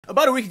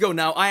About a week ago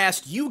now, I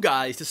asked you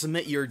guys to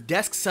submit your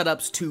desk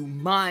setups to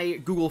my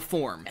Google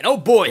form. And oh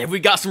boy, have we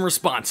got some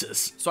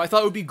responses. So I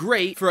thought it would be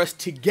great for us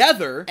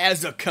together,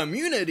 as a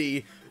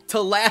community,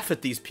 to laugh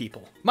at these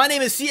people. My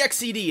name is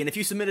CXCD, and if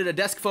you submitted a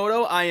desk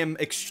photo, I am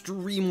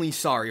extremely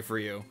sorry for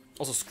you.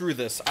 Also, screw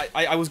this.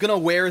 I was gonna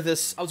wear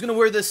this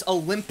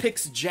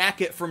Olympics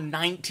jacket from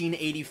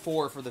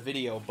 1984 for the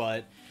video,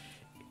 but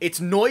it's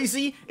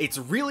noisy, it's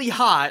really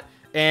hot,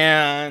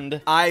 and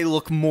I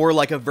look more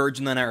like a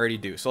virgin than I already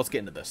do, so let's get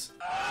into this.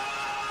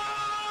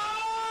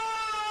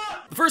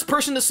 The first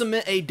person to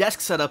submit a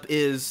desk setup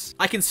is,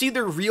 I can see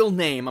their real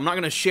name, I'm not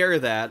gonna share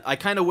that. I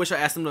kinda wish I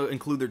asked them to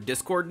include their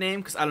Discord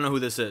name, because I don't know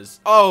who this is.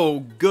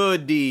 Oh,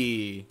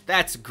 goody.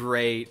 That's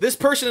great. This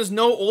person is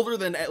no older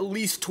than at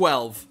least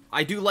 12.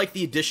 I do like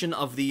the addition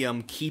of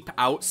the, keep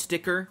out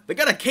sticker. They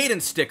got a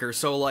cadence sticker,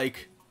 so,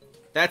 like,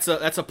 that's a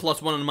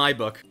 +1 in my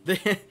book.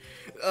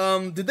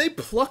 Did they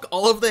pluck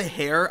all of the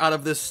hair out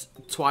of this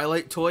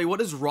Twilight toy?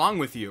 What is wrong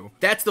with you?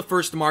 That's the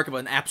first mark of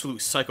an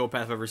absolute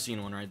psychopath I've ever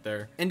seen one right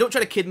there. And don't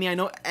try to kid me, I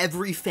know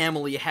every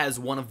family has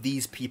one of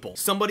these people.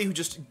 Somebody who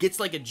just gets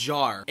like a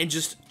jar and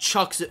just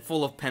chucks it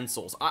full of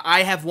pencils.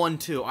 I have one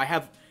too. I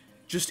have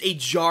just a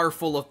jar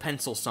full of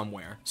pencils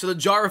somewhere. So the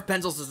jar of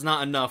pencils is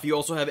not enough. You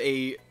also have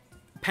a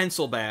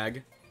pencil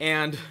bag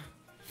and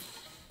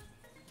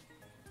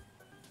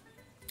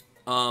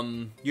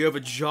you have a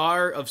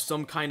jar of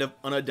some kind of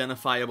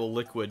unidentifiable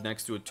liquid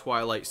next to a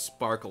Twilight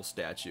Sparkle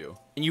statue.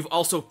 And you've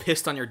also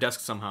pissed on your desk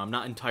somehow, I'm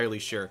not entirely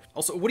sure.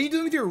 Also, what are you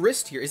doing with your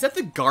wrist here? Is that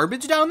the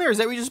garbage down there? Is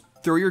that where you just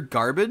throw your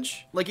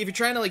garbage? Like, if you're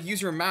trying to, like,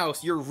 use your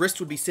mouse, your wrist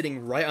would be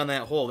sitting right on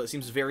that hole. That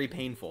seems very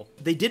painful.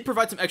 They did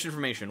provide some extra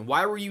information.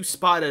 Why were you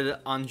spotted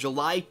on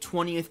July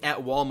 20th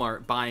at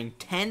Walmart buying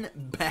 10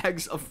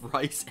 bags of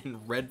rice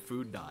and red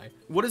food dye?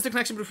 What is the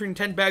connection between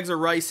 10 bags of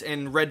rice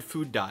and red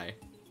food dye?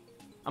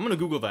 I'm gonna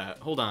Google that.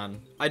 Hold on.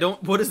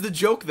 What is the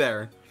joke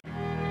there?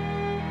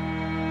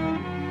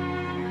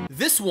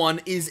 This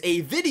one is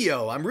a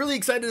video. I'm really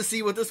excited to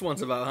see what this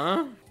one's about,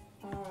 huh?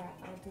 Alright,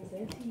 I'll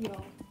present to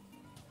y'all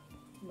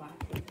my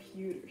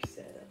computer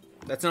setup.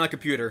 That's not a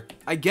computer.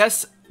 I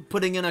guess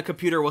putting in a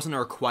computer wasn't a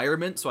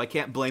requirement, so I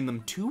can't blame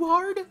them too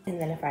hard. And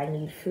then if I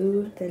need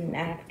food, the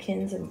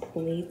napkins and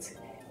plates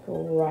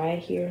go right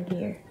here and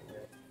here.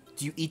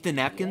 Do you eat the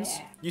napkins?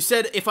 Yeah. You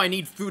said if I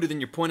need food, and then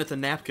you point at the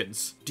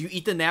napkins. Do you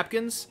eat the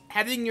napkins?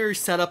 Having your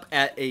setup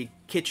at a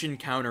kitchen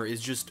counter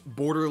is just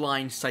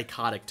borderline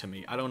psychotic to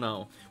me. I don't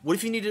know. What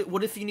if you need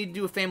to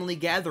do a family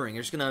gathering?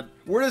 You're just gonna.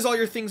 Where does all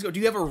your things go? Do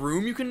you have a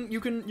room you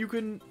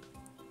can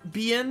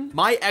be in?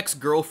 My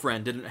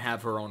ex-girlfriend didn't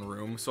have her own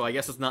room, so I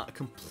guess it's not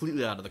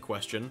completely out of the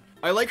question.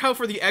 I like how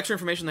for the extra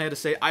information they had to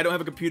say, I don't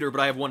have a computer, but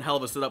I have one hell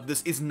of a setup.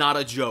 This is not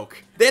a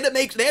joke. They had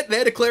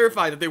to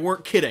clarify that they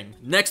weren't kidding.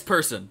 Next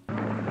person.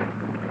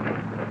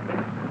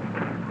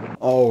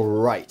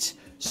 Alright,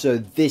 so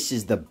this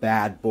is the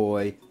bad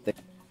boy that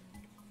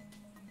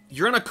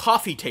You're on a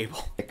coffee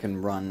table.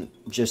 can run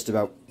just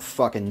about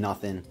fucking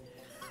nothing.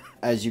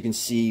 As you can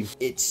see,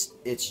 it's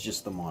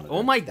just the monitor.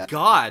 Oh my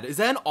god, is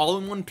that an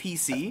all-in-one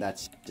PC?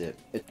 That's it.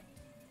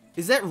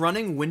 Is that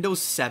running Windows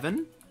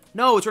 7?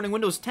 No, it's running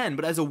Windows 10,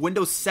 but it has a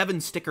Windows 7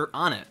 sticker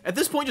on it. At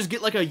this point, just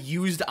get like a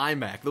used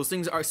iMac. Those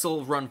things are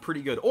still run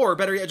pretty good. Or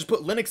better yet, just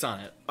put Linux on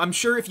it. I'm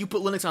sure if you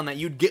put Linux on that,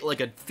 you'd get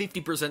like a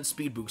 50%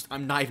 speed boost.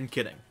 I'm not even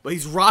kidding. But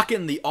he's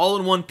rocking the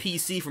all-in-one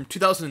PC from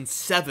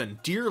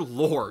 2007. Dear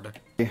Lord.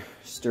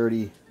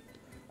 Sturdy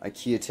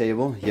IKEA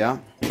table, yeah.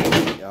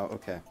 Yeah,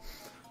 okay.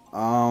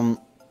 Are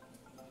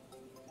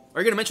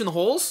you gonna mention the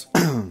holes?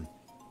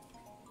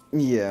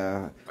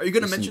 Yeah. Are you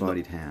gonna mention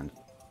disembodied hand?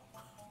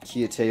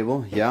 IKEA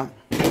table, yeah.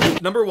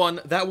 Number one,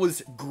 that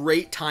was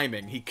great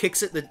timing. He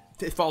kicks it,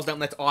 it falls down,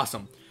 that's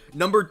awesome.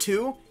 Number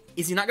two,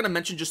 is he not gonna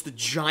mention just the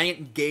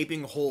giant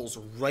gaping holes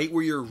right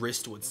where your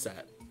wrist would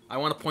set? I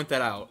want to point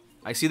that out.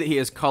 I see that he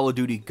has Call of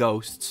Duty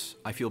Ghosts.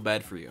 I feel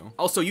bad for you.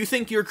 Also, you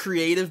think you're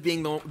creative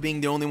being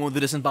the only one with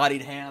a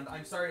disembodied hand?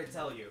 I'm sorry to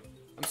tell you.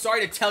 I'm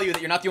sorry to tell you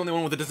that you're not the only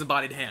one with a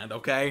disembodied hand,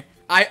 okay?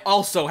 I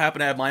also happen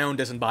to have my own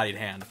disembodied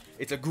hand.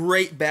 It's a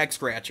great back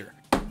scratcher.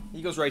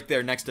 He goes right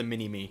there next to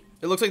Mini-Me.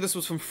 It looks like this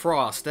was from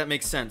Frost. That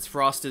makes sense.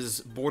 Frost is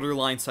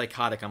borderline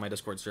psychotic on my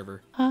Discord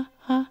server.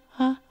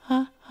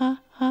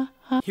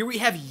 Here we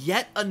have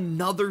yet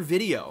another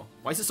video.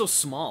 Why is it so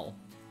small?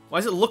 Why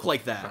does it look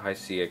like that? Hi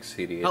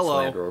CXCD, it's Hello.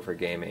 Land Rover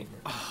Gaming.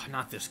 Oh,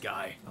 not this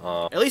guy.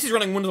 At least he's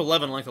running Windows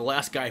 11 like the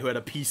last guy who had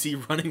a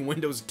PC running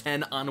Windows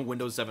 10 on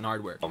Windows 7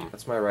 hardware.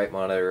 That's my right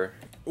monitor.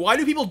 Why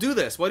do people do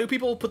this? Why do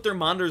people put their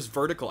monitors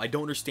vertical? I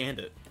don't understand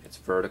it. It's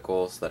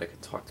vertical so that I can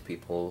talk to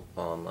people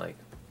on, like,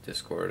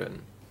 Discord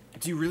and...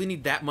 Do you really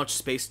need that much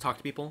space to talk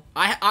to people?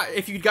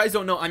 If you guys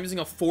don't know, I'm using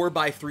a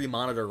 4x3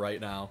 monitor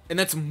right now, and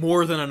that's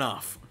more than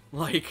enough.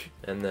 Like...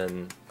 And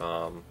then,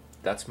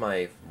 that's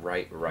my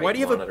right Why do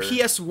you have a monitor,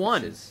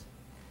 PS1? which is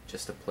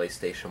just a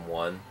PlayStation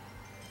 1.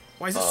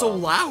 Why is it so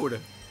loud?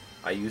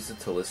 I use it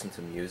to listen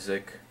to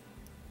music,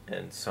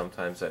 and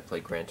sometimes I play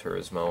Gran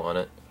Turismo on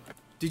it.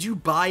 Did you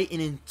buy an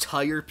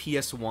entire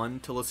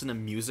PS1 to listen to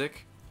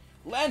music?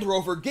 Land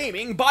Rover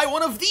Gaming, buy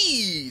one of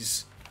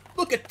these!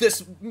 Look at this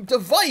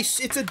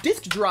device. It's a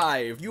disk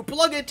drive. You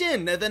plug it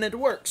in and then it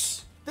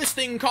works. This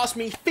thing cost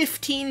me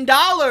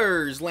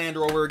 $15, Land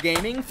Rover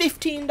Gaming.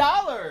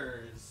 $15.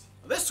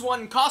 This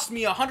one cost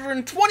me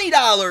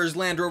 $120,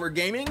 Land Rover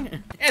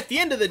Gaming. At the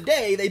end of the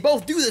day, they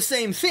both do the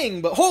same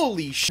thing, but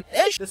holy shit.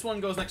 This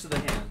one goes next to the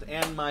hand,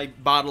 and my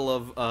bottle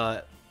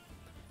of,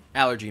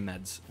 allergy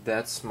meds.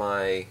 That's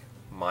my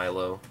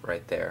Milo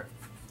right there.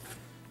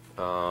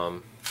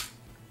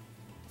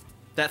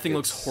 That thing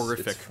looks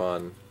horrific. It's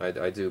fun.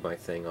 I do my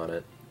thing on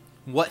it.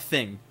 What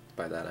thing?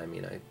 By that I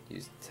mean I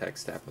use the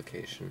text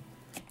application.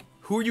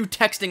 Who are you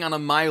texting on a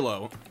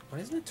Milo? Why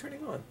isn't it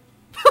turning on?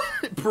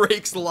 It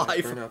breaks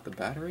live. Burn out the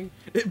battery?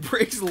 It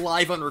breaks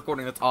live on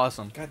recording. That's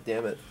awesome. God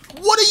damn it.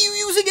 What are you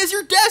using as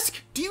your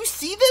desk? Do you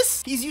see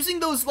this? He's using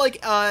those, like,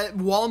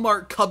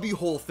 Walmart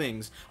cubbyhole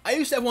things. I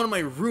used to have one in my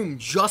room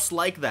just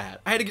like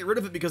that. I had to get rid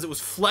of it because it was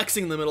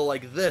flexing in the middle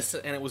like this,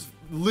 and it was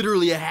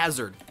literally a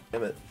hazard.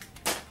 Damn it.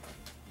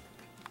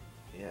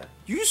 Yeah.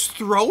 You just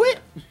throw it?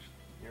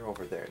 You're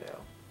over there now.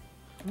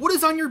 What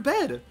is on your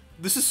bed?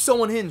 This is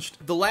so unhinged.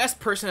 The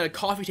last person had a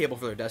coffee table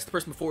for their desk. The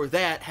person before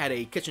that had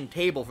a kitchen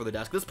table for the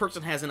desk. This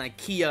person has an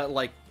IKEA,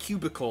 like,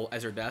 cubicle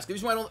as their desk. The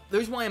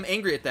reason why I'm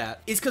angry at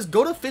that is because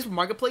go to Facebook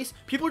Marketplace,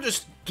 people are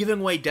just giving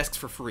away desks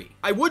for free.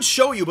 I would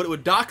show you, but it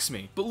would dox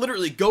me. But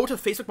literally, go to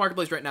Facebook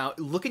Marketplace right now,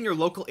 look in your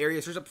local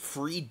area, search up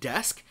free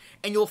desk,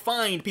 and you'll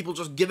find people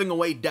just giving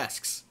away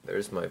desks.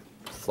 There's my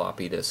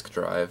floppy disk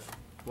drive.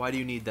 Why do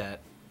you need that?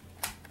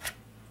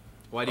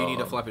 Why do you need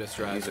a floppy disk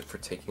I drive? use it for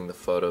taking the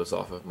photos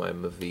off of my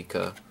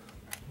Mavica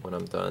when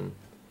I'm done.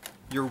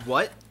 Your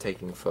what?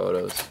 Taking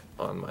photos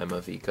on my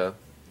Mavica.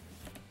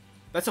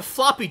 That's a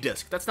floppy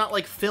disk. That's not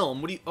like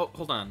film. What do you... Oh,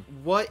 hold on.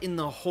 What in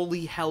the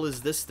holy hell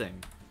is this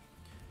thing?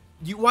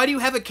 Why do you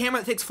have a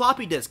camera that takes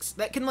floppy disks?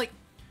 That can, like...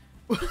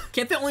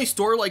 Can't they only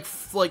store, like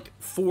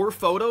 4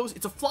 photos?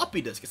 It's a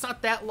floppy disk. It's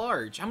not that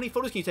large. How many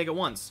photos can you take at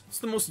once? It's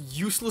the most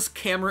useless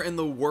camera in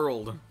the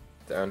world.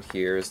 Down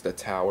here is the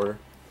tower.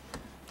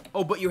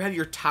 Oh, but you have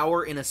your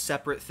tower in a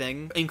separate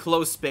thing?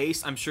 Enclosed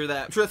space? I'm sure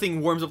that thing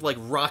warms up like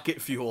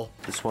rocket fuel.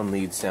 This one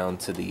leads down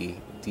to the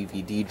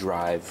DVD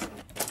drive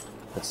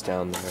that's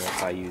down there.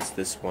 I use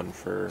this one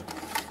for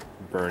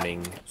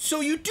burning.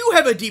 So you do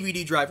have a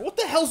DVD drive. What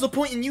the hell's the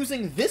point in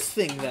using this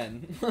thing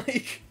then?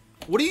 Like,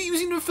 what are you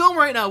using to film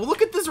right now? Well,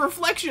 look at this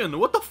reflection.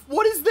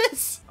 What is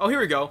this? Oh, here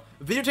we go.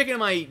 Video taken on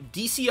my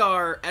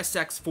DCR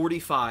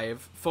SX45.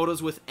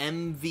 Photos with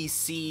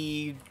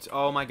MVC.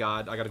 Oh my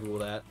god, I gotta Google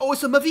that. Oh,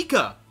 it's a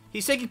Mavica.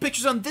 He's taking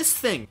pictures on this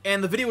thing.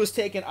 And the video was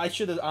taken, I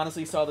should have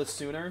honestly saw this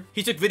sooner.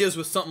 He took videos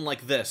with something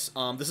like this.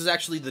 This is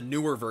actually the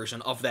newer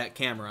version of that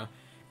camera.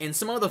 And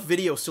some of the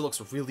video still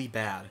looks really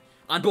bad.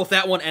 On both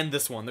that one and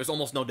this one, there's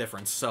almost no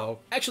difference, so.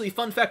 Actually,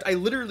 fun fact, I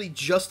literally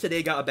just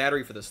today got a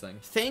battery for this thing.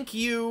 Thank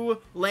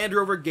you, Land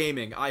Rover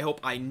Gaming. I hope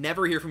I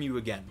never hear from you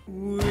again.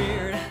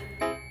 Weird.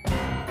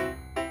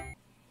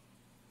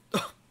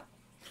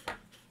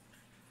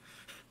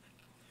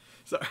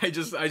 So I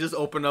just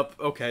opened up,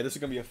 okay, this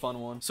is gonna be a fun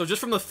one. So just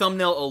from the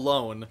thumbnail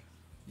alone,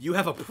 you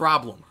have a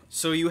problem.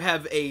 So you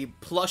have a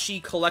plushie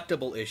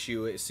collectible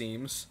issue, it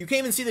seems. You can't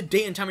even see the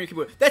date and time on your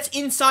keyboard. That's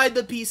inside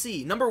the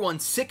PC. Number 1,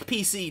 sick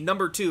PC.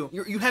 Number 2,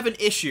 you have an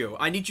issue.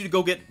 I need you to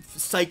go get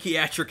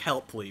psychiatric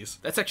help, please.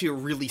 That's actually a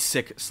really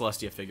sick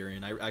Celestia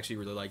figurine. I actually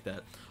really like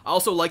that. I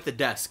also like the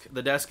desk.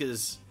 The desk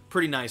is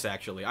pretty nice,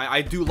 actually.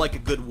 I do like a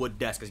good wood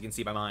desk, as you can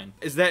see by mine.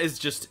 That is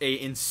just a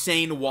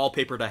insane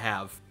wallpaper to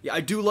have. Yeah, I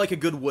do like a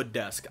good wood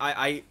desk.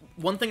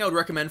 One thing I would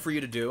recommend for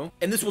you to do,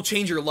 and this will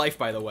change your life,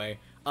 by the way,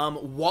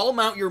 wall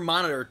mount your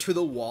monitor to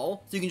the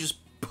wall so you can just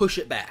push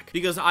it back.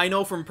 Because I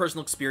know from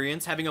personal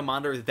experience, having a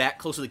monitor that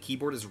close to the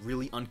keyboard is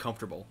really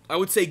uncomfortable. I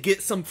would say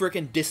get some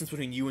frickin' distance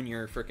between you and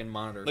your frickin'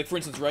 monitor. Like, for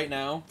instance, right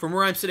now, from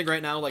where I'm sitting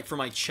right now, like, from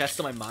my chest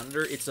to my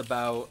monitor, it's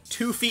about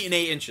 2 feet and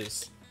 8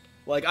 inches.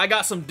 Like, I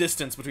got some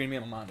distance between me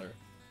and my monitor.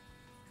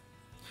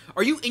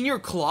 Are you in your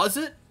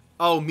closet?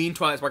 Oh, Mean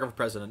Twilight Sparkle for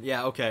President.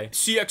 Yeah, okay.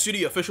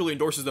 CXCD officially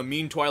endorses the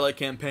Mean Twilight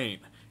campaign.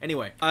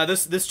 Anyway,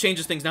 this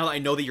changes things now that I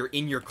know that you're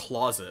in your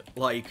closet.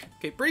 Like,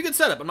 okay, pretty good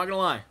setup, I'm not gonna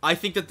lie. I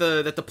think that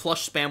the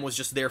plush spam was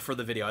just there for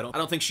the video. I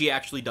don't think she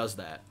actually does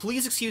that.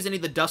 Please excuse any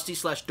of the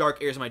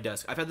dusty/dark areas of my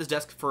desk. I've had this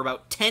desk for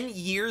about 10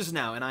 years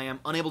now, and I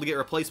am unable to get a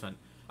replacement.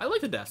 I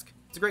like the desk.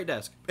 It's a great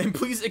desk. And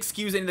please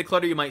excuse any of the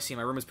clutter you might see.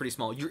 My room is pretty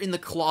small. You're in the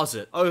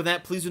closet. Other than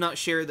that, please do not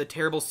share the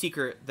terrible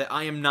secret that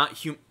I am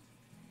not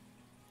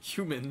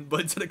human, but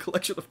instead a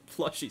collection of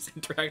plushies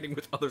interacting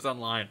with others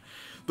online.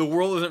 The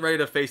world isn't ready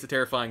to face the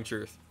terrifying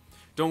truth.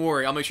 Don't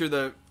worry, I'll make sure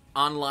the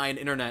online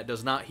internet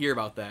does not hear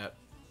about that.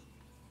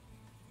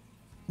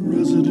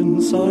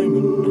 Resident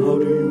Simon, how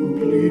do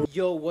you plead?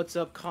 Yo, what's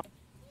up,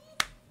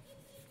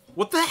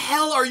 What the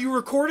hell are you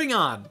recording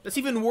on? That's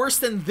even worse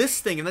than this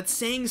thing, and that's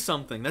saying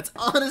something. That's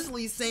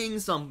honestly saying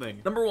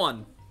something. Number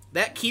 1,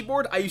 that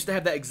keyboard, I used to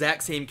have that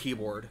exact same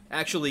keyboard.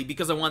 Actually,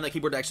 because I wanted that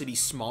keyboard to actually be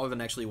smaller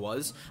than it actually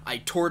was, I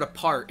tore it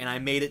apart and I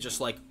made it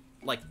just like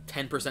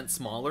 10%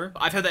 smaller.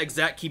 I've had that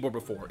exact keyboard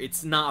before.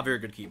 It's not a very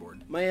good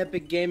keyboard. My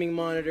Epic gaming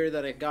monitor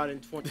that I got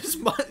in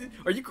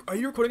Are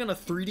you recording on a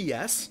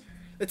 3DS?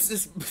 It's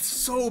just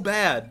so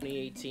bad.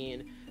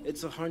 2018.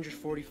 It's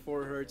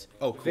 144 hertz.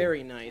 Oh, cool.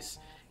 Very nice.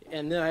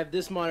 And then I have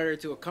this monitor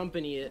to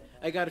accompany it.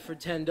 I got it for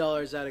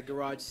 $10 at a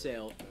garage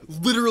sale.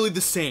 Literally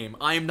the same.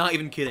 I am not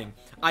even kidding.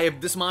 I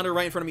have this monitor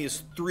right in front of me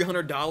is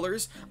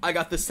 $300. I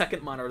got the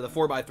second monitor, the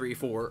 4x3,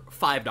 for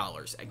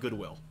 $5 at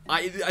Goodwill.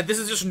 This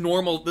is just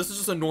normal. This is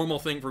just a normal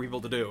thing for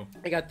people to do.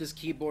 I got this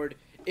keyboard.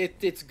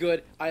 It's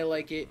good. I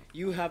like it.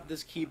 You have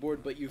this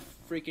keyboard, but you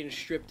freaking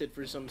stripped it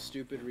for some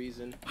stupid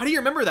reason. How do you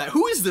remember that?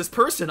 Who is this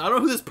person? I don't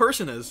know who this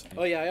person is.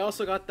 Oh yeah, I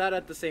also got that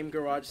at the same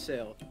garage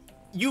sale.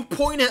 You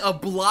point at a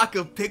block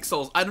of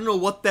pixels. I don't know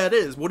what that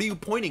is. What are you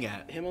pointing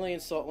at? Himalayan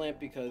salt lamp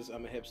because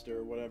I'm a hipster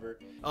or whatever.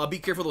 Be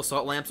careful those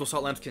salt lamps. Those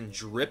salt lamps can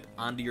drip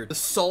onto your... The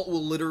salt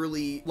will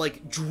literally,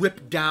 like,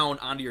 drip down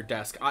onto your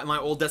desk. My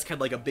old desk had,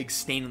 like, a big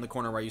stain in the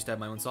corner where I used to have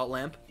my own salt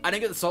lamp. I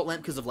didn't get the salt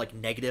lamp because of, like,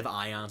 negative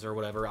ions or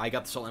whatever. I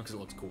got the salt lamp because it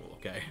looks cool,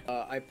 okay?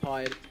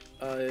 iPod.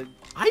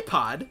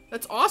 iPod?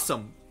 That's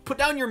awesome. Put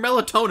down your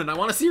melatonin. I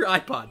want to see your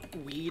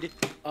iPod. Weed.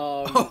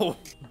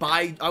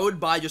 I would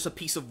buy just a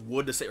piece of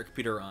wood to set your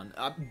computer on.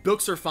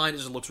 Books are fine. It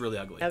just looks really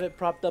ugly. I have it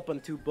propped up on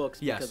 2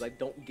 books Yes. because I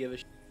don't give a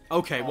shit.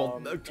 Okay, well,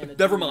 And a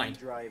never DVD mind.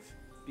 drive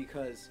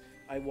because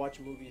I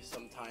watch movies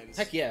sometimes.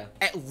 Heck yeah.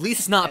 At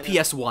least not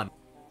PS1.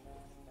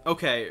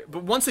 Okay,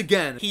 but once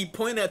again, he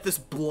pointed at this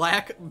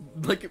black,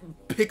 like,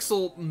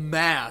 pixel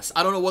mass.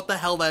 I don't know what the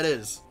hell that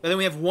is. And then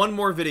we have one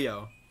more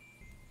video.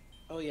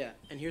 Oh yeah,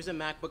 and here's a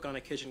MacBook on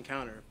a kitchen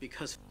counter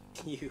because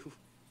you.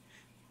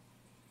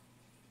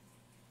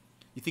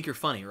 You think you're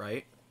funny,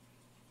 right?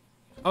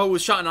 Oh, it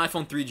was shot in an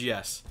iPhone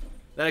 3GS.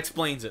 That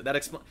explains it.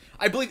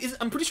 I believe,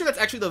 I'm pretty sure that's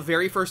actually the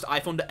very first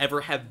iPhone to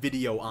ever have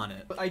video on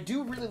it. But I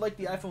do really like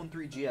the iPhone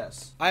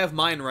 3GS. I have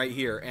mine right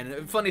here, and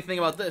the funny thing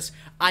about this,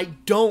 I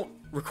don't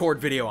record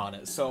video on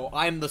it, so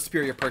I'm the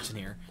superior person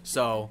here.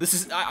 So, this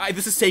is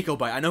Seiko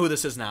Byte. I know who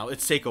this is now.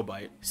 It's Seiko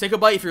Byte. Seiko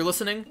Byte, if you're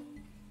listening,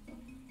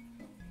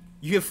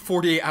 you have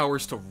 48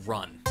 hours to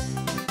run.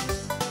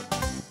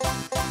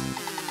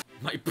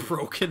 My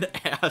broken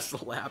ass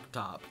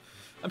laptop.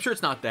 I'm sure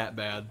it's not that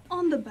bad.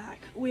 On the back,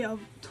 we have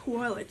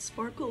Twilight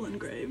Sparkle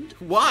engraved.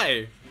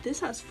 Why? This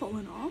has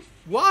fallen off.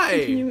 Why?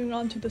 Continuing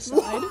on to the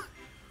side.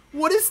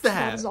 What is That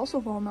that? has also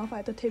fallen off. I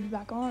had to tape it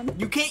back on.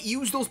 You can't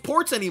use those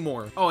ports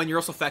anymore. Oh, and you're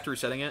also factory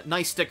setting it.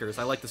 Nice stickers.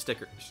 I like the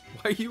stickers.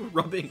 Why are you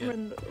rubbing it?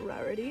 And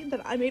rarity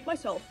that I made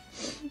myself.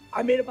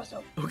 I made it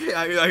myself. Okay,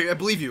 I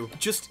believe you.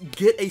 Just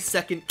get a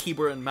second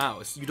keyboard and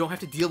mouse. You don't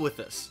have to deal with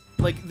this.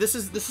 Like, this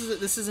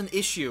is an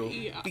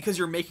issue because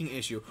you're making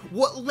issue.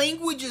 What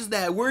language is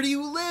that? Where do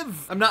you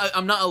live? I'm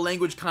not a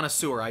language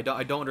connoisseur. I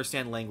don't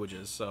understand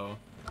languages, so.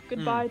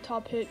 Goodbye,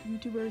 top hit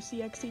YouTuber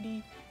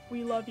CXCD.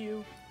 We love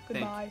you.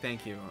 Goodbye.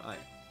 Thank you.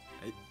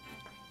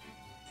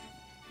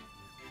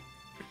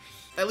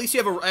 At least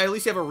you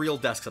have a real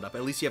desk set up.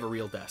 At least you have a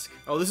real desk.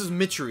 Oh, this is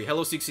Mitri.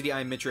 Hello CXCD.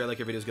 I'm Mitri. I like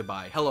your videos.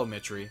 Goodbye. Hello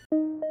Mitri.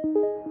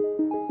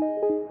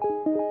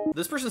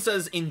 This person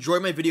says, enjoy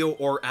my video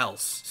or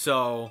else.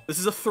 So, this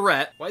is a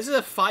threat. Why does it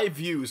have 5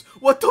 views?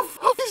 What the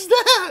fuck is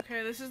that?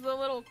 Okay, this is the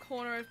little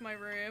corner of my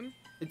room.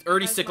 It's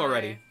already That's sick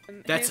already.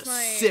 That's here's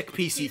my sick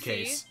PC PC.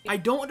 case. I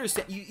don't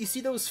understand. You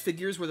see those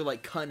figures where they're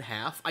like cut in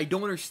half? I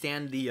don't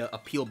understand the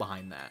appeal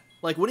behind that.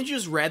 Like, wouldn't you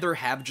just rather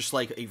have just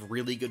like a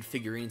really good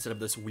figurine instead of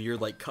this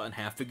weird like cut in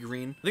half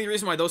figurine? I think the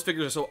reason why those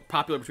figures are so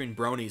popular between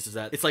bronies is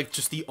that it's like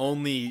just the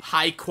only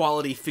high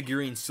quality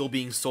figurine still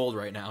being sold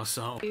right now,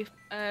 so.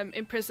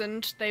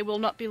 Imprisoned. They will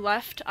not be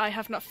left. I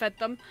have not fed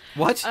them.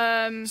 What?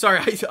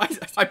 Sorry,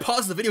 I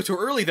paused the video too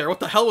early there.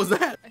 What the hell was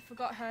that? I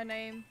forgot her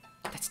name.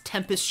 That's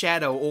Tempest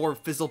Shadow or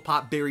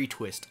Fizzlepop Berry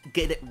Twist.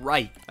 Get it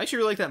right. I actually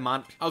really like that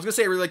I was gonna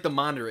say I really like the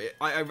monitor.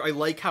 I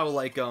like how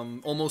like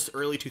almost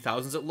early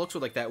 2000s it looks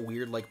with like that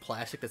weird like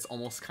plastic that's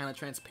almost kind of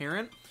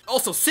transparent.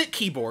 Also, sick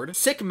keyboard,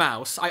 sick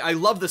mouse. I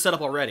love the setup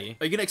already.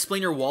 Are you gonna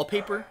explain your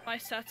wallpaper? My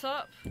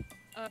setup.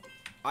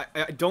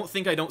 I don't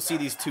think I don't see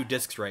these 2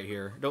 discs right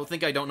here.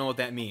 I don't know what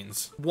that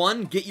means.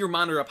 1, get your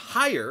monitor up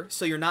higher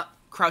so you're not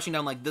crouching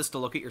down like this to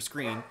look at your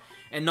screen.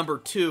 And number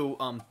 2,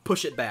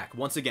 push it back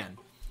once again.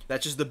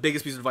 That's just the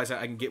biggest piece of advice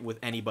I can get with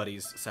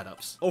anybody's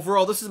setups.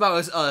 Overall, this is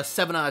about a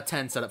 7 out of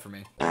 10 setup for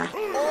me.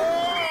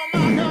 Oh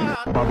my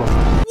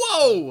god!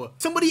 Whoa!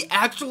 Somebody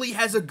actually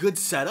has a good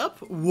setup?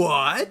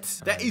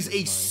 What? That is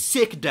a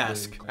sick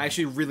desk. I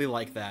actually really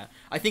like that.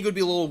 I think it would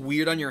be a little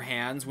weird on your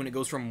hands when it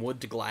goes from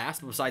wood to glass,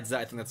 but besides that,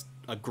 I think that's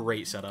a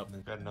great setup.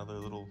 They've got another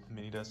little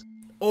mini desk.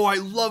 Oh, I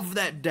love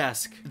that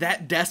desk.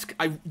 That desk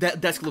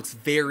looks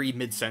very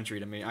mid-century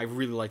to me. I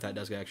really like that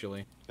desk,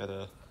 actually. Got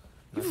a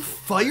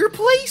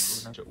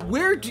fireplace?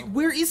 Where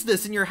is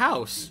this in your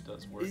house?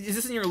 Is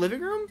this in your living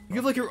room? You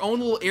have like your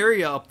own little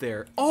area up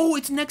there. Oh,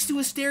 it's next to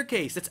a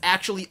staircase. That's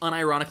actually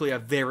unironically a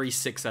very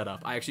sick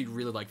setup. I actually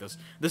really like this.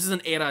 This is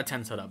an 8 out of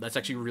 10 setup. That's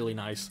actually really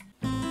nice.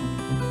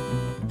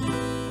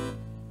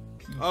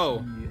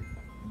 Oh.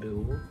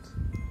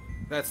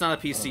 That's not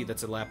a PC,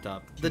 that's a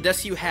laptop. The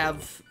desk you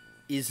have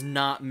is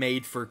not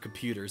made for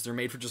computers. They're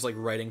made for just like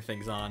writing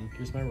things on.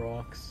 Here's my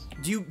rocks.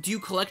 Do you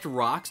collect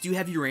rocks? Do you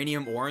have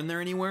uranium ore in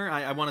there anywhere?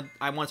 I want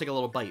to take a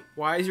little bite.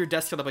 Why is your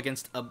desk set up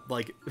against a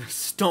like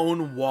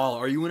stone wall?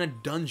 Are you in a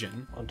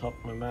dungeon? On top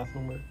of my math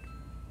homework.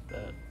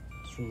 That's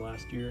from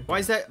last year. Why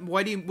is that?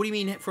 What do you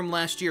mean from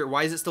last year?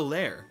 Why is it still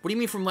there? What do you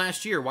mean from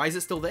last year? Why is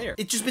it still there?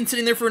 It's just been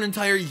sitting there for an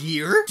entire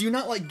year? Do you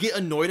not like get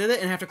annoyed at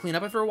it and have to clean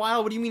up after a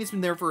while? What do you mean it's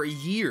been there for a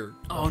year?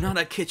 Oh, not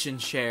a kitchen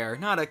chair.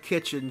 Not a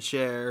kitchen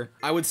chair.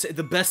 I would say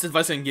the best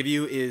advice I can give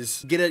you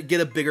is get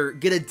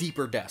a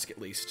deeper desk at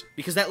least.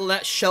 Because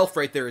that shelf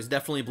right there is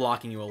definitely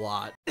blocking you a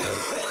lot.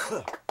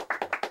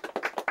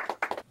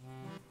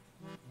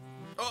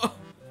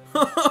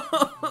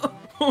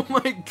 Oh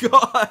my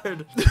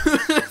god!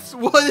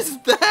 What is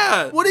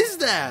that? What is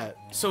that?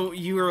 So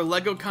you're a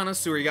Lego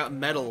connoisseur, you got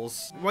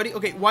medals. Why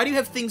do you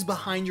have things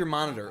behind your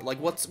monitor? Like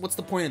what's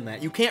the point in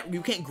that? You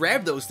can't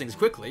grab those things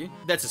quickly.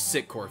 That's a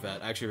sick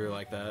Corvette. I actually really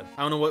like that.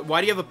 I don't know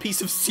why do you have a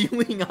piece of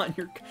ceiling on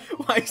your,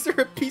 why is there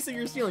a piece of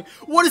your ceiling?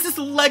 What is this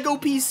Lego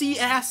PC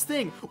ass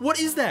thing? What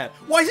is that?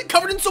 Why is it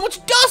covered in so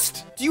much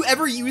dust? Do you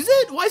ever use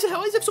it? Why does it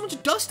have so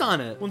much dust on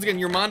it? Once again,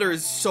 your monitor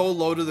is so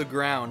low to the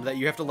ground that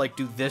you have to like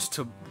do this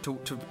to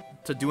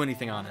do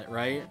anything on it,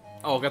 right?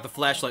 Oh, I got the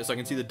flashlight so I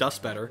can see the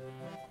dust better.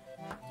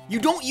 You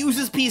don't use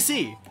this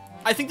PC.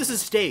 I think this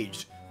is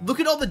staged. Look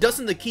at all the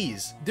dust in the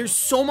keys. There's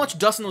so much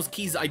dust in those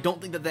keys, I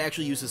don't think that they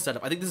actually use this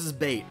setup. I think this is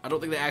bait. I don't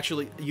think they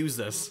actually use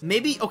this.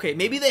 Maybe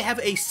they have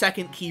a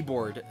second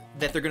keyboard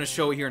that they're gonna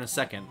show here in a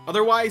second.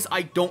 Otherwise,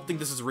 I don't think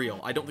this is real.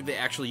 I don't think they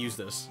actually use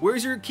this.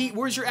 Where's your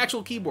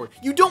actual keyboard?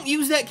 You don't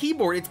use that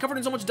keyboard. It's covered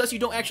in so much dust, you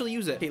don't actually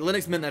use it. Okay,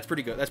 Linux Mint, that's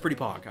pretty good. That's pretty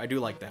pog. I do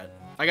like that.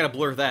 I gotta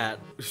blur that.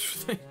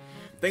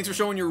 Thanks for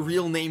showing your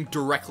real name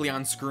directly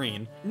on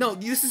screen. No,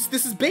 this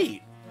is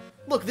bait.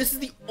 Look, this is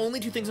the only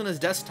two things on his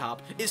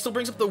desktop. It still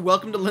brings up the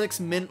welcome to Linux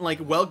Mint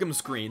like welcome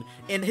screen,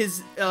 and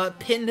his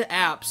pinned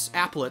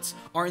applets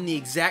are in the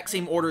exact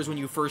same order as when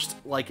you first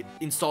like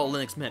install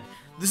Linux Mint.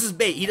 This is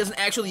bait. He doesn't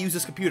actually use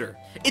this computer.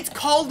 It's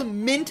called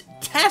Mint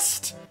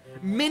Test.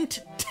 Mint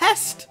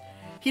Test.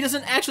 He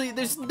doesn't actually.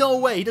 There's no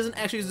way he doesn't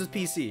actually use his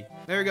PC.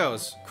 There it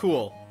goes.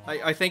 Cool.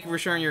 I thank you for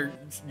sharing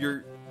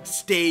your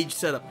stage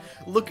setup.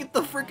 Look at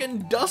the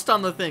freaking dust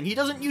on the thing. He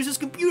doesn't use his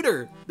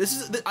computer. This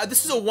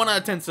is a 1 out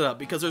of 10 setup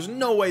because there's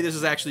no way this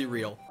is actually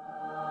real.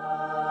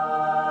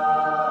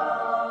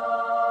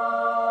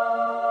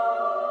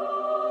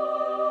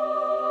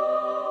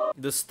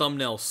 This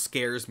thumbnail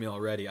scares me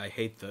already. I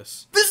hate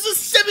this. This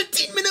is a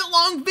 17-minute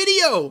long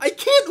video. I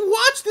can't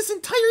watch this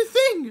entire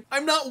thing.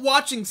 I'm not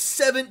watching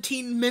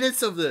 17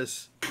 minutes of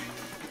this.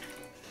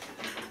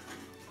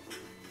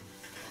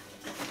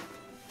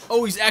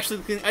 Oh, he's actually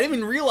cleaning. I didn't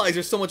even realize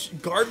there's so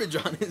much garbage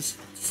on his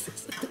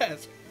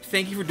desk.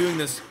 Thank you for doing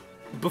this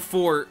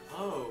before.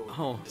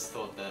 Oh. I just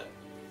thought that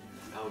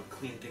I would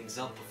clean things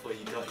up before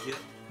you got here.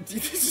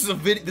 This is a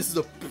video. This is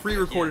a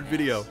pre-recorded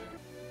video.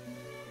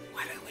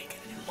 Why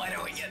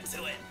don't we get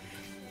to it?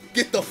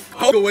 Get the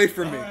fuck away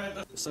from me.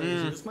 So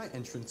here's my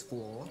entrance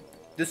floor.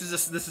 This is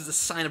a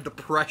sign of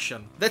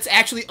depression. That's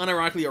actually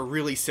unironically a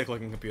really sick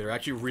looking computer. I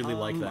actually really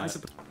like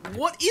that.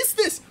 What is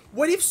this?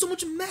 Why do you have so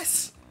much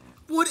mess?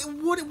 What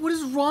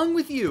is wrong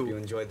with you? You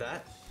enjoyed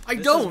that? I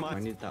don't. I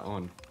need that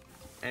on.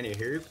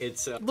 Anywho,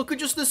 it's look at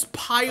just this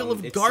pile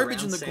of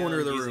garbage in the corner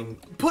of the room.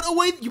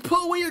 You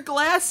put away your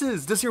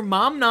glasses. Does your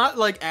mom not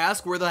like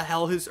ask where the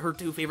hell her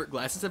two favorite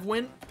glasses have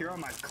went? Here are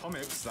my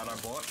comics that I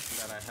bought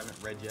that I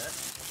haven't read yet.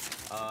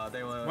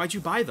 They were. Why'd you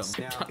buy them?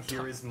 Now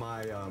here is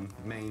my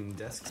main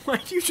desk.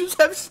 Why'd you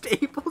just have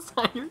staples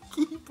on your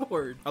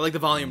keyboard? I like the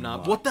volume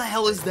knob. What the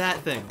hell is that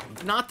thing?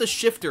 Not the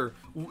shifter.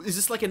 Is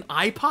this like an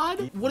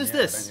iPod? What is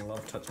this? Don't you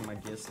love touching my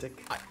gear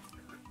stick?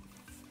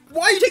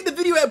 Why are you taking the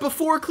video out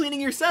before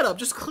cleaning your setup?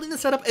 Just clean the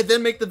setup and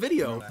then make the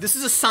video. This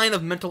is a sign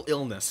of mental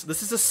illness.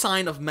 This is a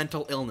sign of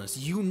mental illness.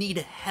 You need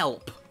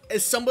help.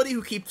 As somebody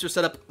who keeps their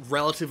setup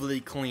relatively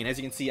clean, as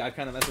you can see, I've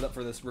kind of messed it up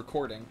for this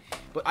recording,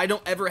 but I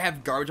don't ever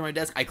have garbage on my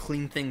desk. I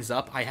clean things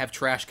up. I have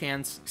trash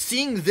cans.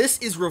 Seeing this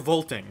is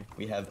revolting.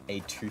 We have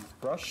a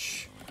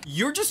toothbrush.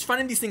 You're just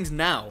finding these things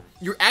now.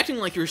 You're acting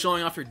like you're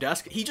showing off your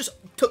desk. He just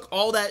took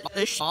all that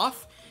ish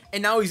off,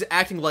 and now he's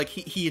acting like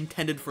he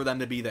intended for them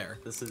to be there.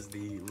 This is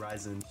the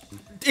Ryzen.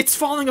 It's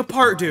falling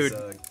apart, dude.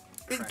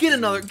 Get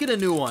a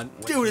new one.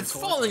 Dude, it's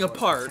falling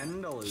apart.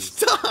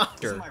 Stop!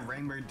 This is my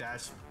Rainbow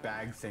Dash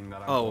bag thing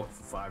that I bought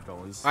for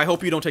 $5. I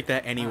hope you don't take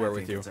that anywhere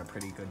with you. It's a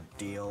pretty good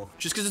deal.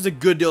 Just because it's a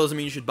good deal doesn't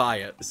mean you should buy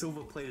it. A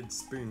silver-plated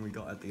spoon we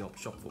got at the op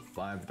shop for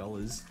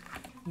 $5.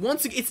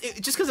 Once again,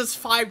 just because it's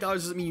 $5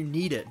 doesn't mean you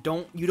need it.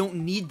 You don't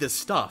need this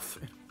stuff.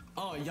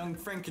 Oh, Young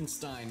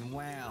Frankenstein,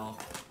 wow.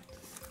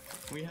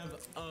 We have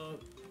a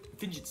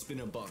fidget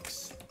spinner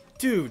box.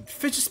 Dude,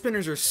 fidget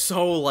spinners are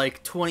so,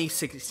 like,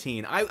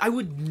 2016. I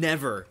would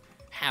never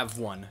have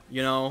one,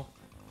 you know?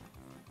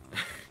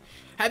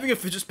 Having a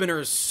fidget spinner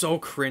is so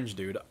cringe,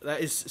 dude.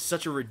 That is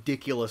such a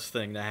ridiculous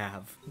thing to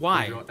have.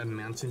 Why? We got a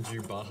Mountain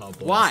Dew Baja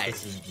Blast. Why?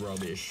 This is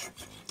rubbish.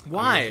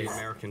 Why? I mean, the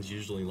Americans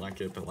usually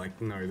like it, but,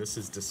 like, no, this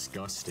is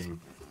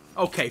disgusting.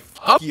 Okay,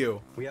 fuck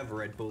you. We have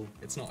Red Bull.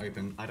 It's not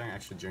open. I don't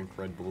actually drink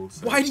Red Bull.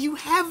 So. Why do you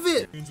have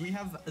it? We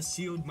have a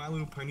sealed My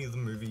Little Pony the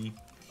movie.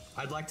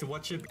 I'd like to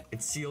watch it.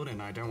 It's sealed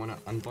and I don't want to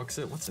unbox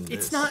it. What's in this?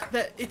 It's not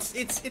that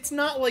it's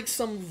not like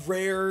some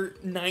rare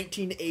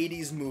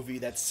 1980s movie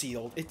that's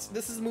sealed.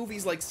 This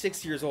movie's like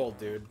 6 years old,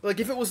 dude. Like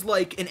if it was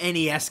like an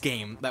NES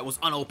game that was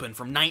unopened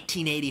from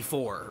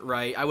 1984,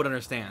 right? I would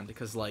understand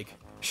because like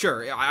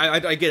sure,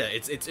 I get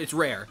it. It's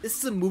rare. This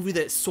is a movie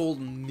that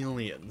sold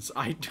millions.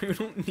 I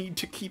don't need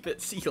to keep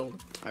it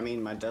sealed. I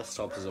mean, my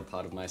desktop is a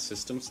part of my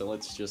system, so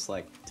let's just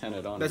like turn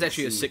it on. That's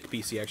actually a sick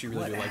PC. I actually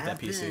really do like that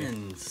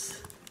PC.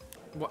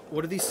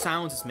 What are these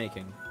sounds it's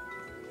making?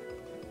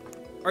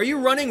 Are you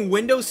running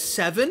Windows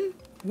 7?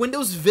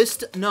 Windows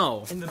Vista?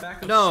 No. In the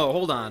back of no,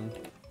 hold on.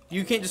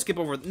 You can't just skip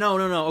over. No.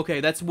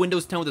 Okay, that's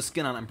Windows 10 with a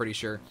skin on it, I'm pretty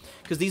sure.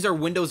 Because these are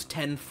Windows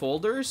 10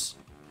 folders.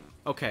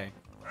 Okay.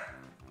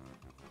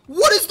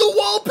 What is the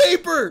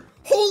wallpaper?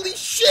 Holy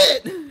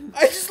shit!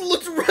 I just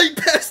looked right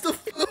past the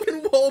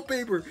fucking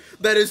wallpaper.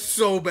 That is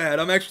so bad.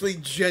 I'm actually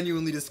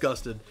genuinely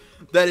disgusted.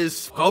 That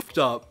is fucked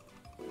up.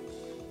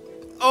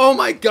 Oh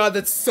my god,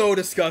 that's so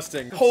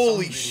disgusting.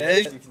 Holy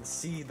shit. You can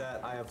see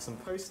that I have some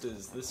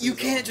posters. You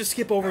can't just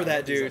skip over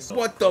that, dude.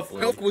 What the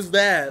fuck was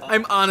that?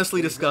 I'm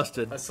honestly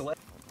disgusted.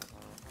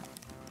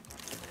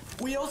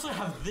 We also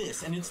have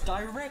this, and it's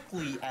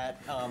directly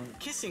at,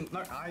 kissing,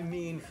 no, I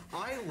mean,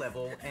 eye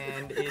level,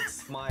 and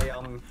it's my,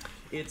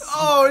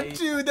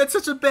 dude, that's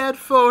such a bad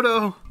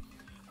photo.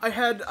 I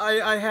had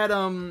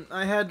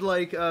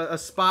like a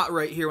spot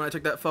right here when I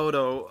took that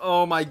photo.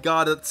 Oh my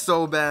god, it's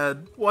so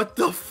bad. What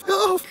the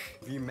fuck?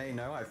 You may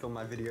know, I film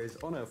my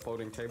videos on a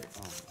folding table.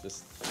 Oh,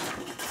 just...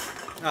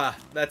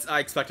 I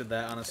expected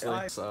that, honestly.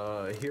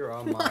 Here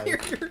are my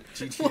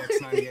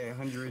GTX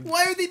 9800.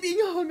 Why are they being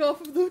hung off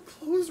of the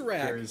clothes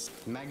rack? There's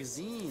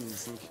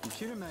magazines and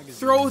computer magazines.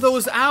 Throw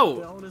those out.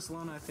 The oldest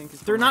one, I think,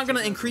 is They're not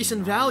gonna increase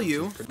in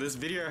value. This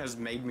video has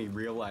made me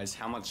realize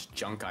how much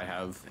junk I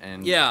have,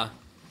 and... Yeah.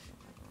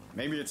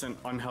 Maybe it's an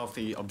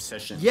unhealthy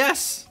obsession.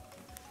 Yes!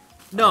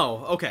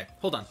 No, okay,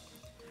 hold on.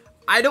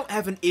 I don't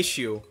have an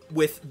issue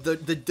with the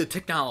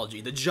technology,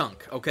 the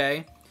junk,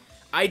 okay?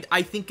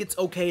 I think it's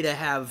okay to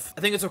have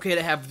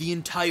the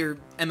entire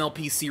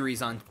MLP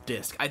series on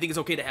disc. I think it's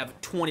okay to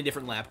have 20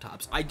 different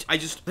laptops. I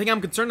just the thing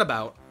I'm concerned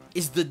about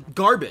is the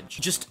garbage.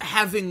 Just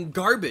having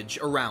garbage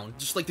around.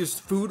 Just like there's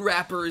food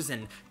wrappers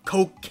and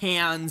Coke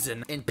cans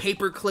and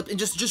paper clips and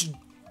just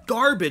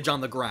garbage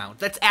on the ground.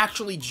 That's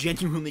actually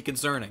genuinely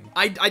concerning.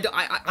 I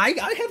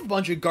have a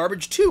bunch of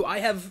garbage too. I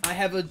have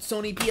a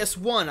Sony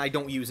PS1 I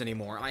don't use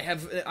anymore. I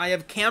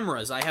have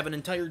cameras. I have an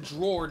entire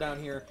drawer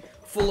down here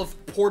full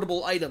of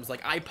portable items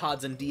like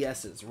iPods and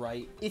DS's,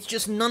 right? It's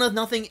just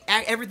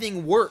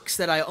everything works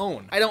that I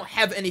own. I don't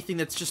have anything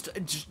that's just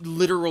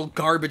literal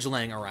garbage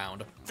laying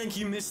around. Thank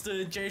you,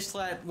 Mr.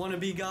 jschlatt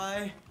wannabe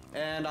guy,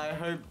 and I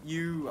hope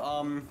you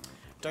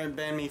don't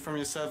ban me from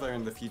your server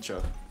in the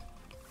future.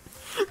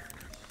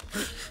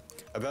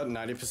 About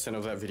 90%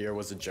 of that video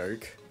was a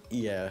joke.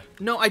 Yeah.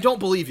 No, I don't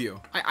believe you.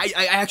 I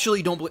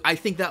actually don't believe. I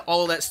think that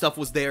all of that stuff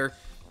was there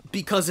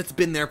because it's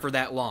been there for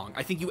that long.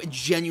 I think you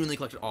genuinely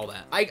collected all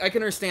that. I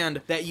can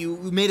understand that you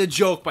made a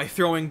joke by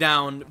throwing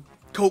down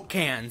Coke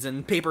cans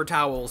and paper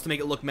towels to make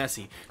it look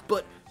messy,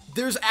 but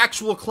there's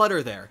actual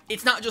clutter there.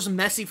 It's not just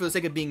messy for the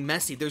sake of being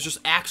messy. There's just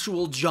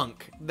actual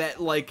junk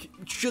that, like,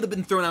 should have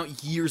been thrown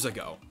out years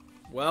ago.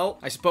 Well,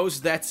 I suppose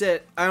that's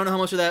it. I don't know how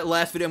much of that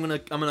last video I'm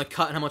gonna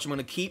cut and how much I'm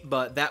gonna keep,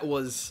 but that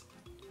was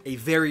a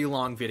very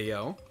long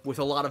video with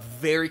a lot of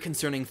very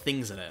concerning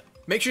things in it.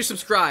 Make sure you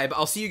subscribe.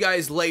 I'll see you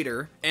guys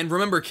later. And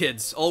remember,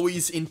 kids,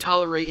 always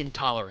intolerate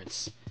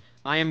intolerance.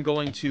 I am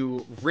going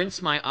to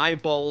rinse my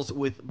eyeballs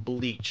with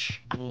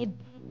bleach.